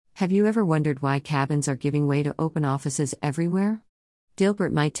Have you ever wondered why cabins are giving way to open offices everywhere?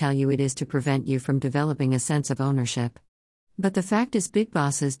 Dilbert might tell you it is to prevent you from developing a sense of ownership. But the fact is, big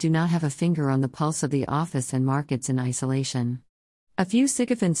bosses do not have a finger on the pulse of the office and markets in isolation. A few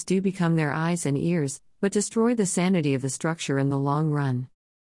sycophants do become their eyes and ears, but destroy the sanity of the structure in the long run.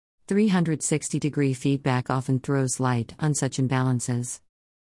 360-degree feedback often throws light on such imbalances.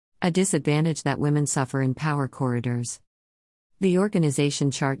 A disadvantage that women suffer in power corridors. The organization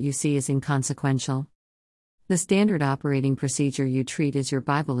chart you see is inconsequential. The standard operating procedure you treat as your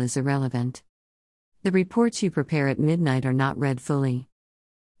Bible is irrelevant. The reports you prepare at midnight are not read fully.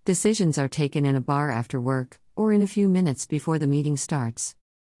 Decisions are taken in a bar after work, or in a few minutes before the meeting starts.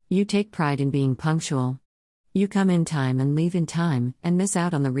 You take pride in being punctual. You come in time and leave in time, and miss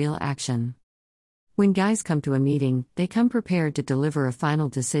out on the real action. When guys come to a meeting, they come prepared to deliver a final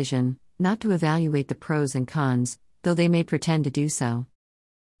decision, not to evaluate the pros and cons, though they may pretend to do so.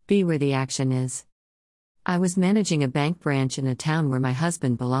 Be where the action is. I was managing a bank branch in a town where my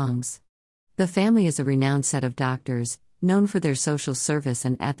husband belongs. The family is a renowned set of doctors, known for their social service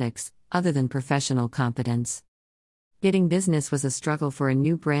and ethics, other than professional competence. Getting business was a struggle for a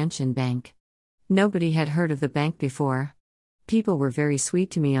new branch and bank. Nobody had heard of the bank before. People were very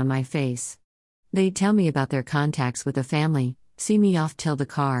sweet to me on my face. They'd tell me about their contacts with the family, see me off till the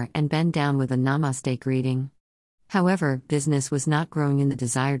car, and bend down with a namaste greeting. However, business was not growing in the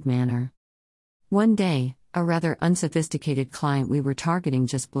desired manner. One day, a rather unsophisticated client we were targeting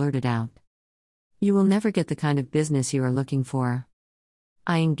just blurted out, "You will never get the kind of business you are looking for."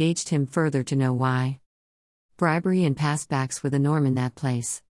 I engaged him further to know why. Bribery and passbacks were the norm in that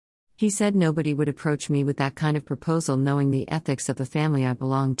place. He said nobody would approach me with that kind of proposal knowing the ethics of the family I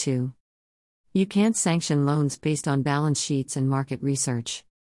belonged to. You can't sanction loans based on balance sheets and market research.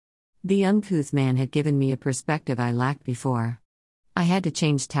 The uncouth man had given me a perspective I lacked before. I had to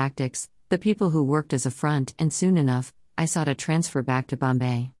change tactics, the people who worked as a front, and soon enough, I sought a transfer back to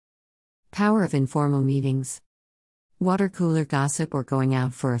Bombay. Power of informal meetings. Water cooler gossip or going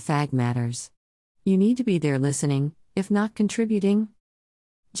out for a fag matters. You need to be there listening, if not contributing.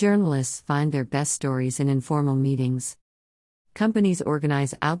 Journalists find their best stories in informal meetings. Companies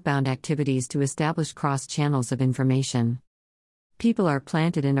organize outbound activities to establish cross-channels of information. People are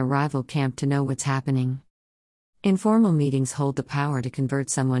planted in a rival camp to know what's happening. Informal meetings hold the power to convert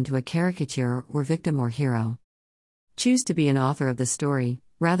someone to a caricature or victim or hero. Choose to be an author of the story,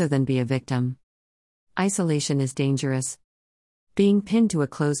 rather than be a victim. Isolation is dangerous. Being pinned to a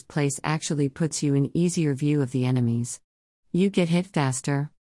closed place actually puts you in easier view of the enemies. You get hit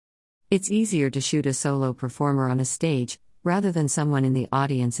faster. It's easier to shoot a solo performer on a stage, rather than someone in the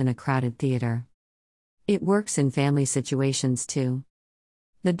audience in a crowded theater. It works in family situations too.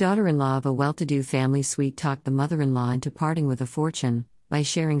 The daughter-in-law of a well-to-do family sweet-talked the mother-in-law into parting with a fortune, by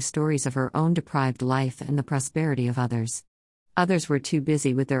sharing stories of her own deprived life and the prosperity of others. Others were too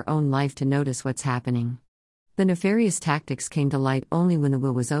busy with their own life to notice what's happening. The nefarious tactics came to light only when the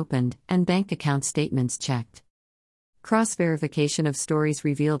will was opened and bank account statements checked. Cross-verification of stories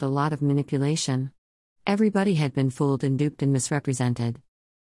revealed a lot of manipulation. Everybody had been fooled and duped and misrepresented.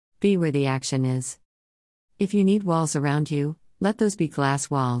 Be where the action is. If you need walls around you, let those be glass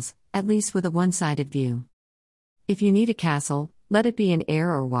walls, at least with a one-sided view. If you need a castle, let it be in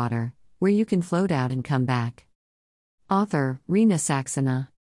air or water, where you can float out and come back. Author, Rena Saxena.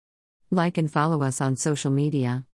 Like and follow us on social media.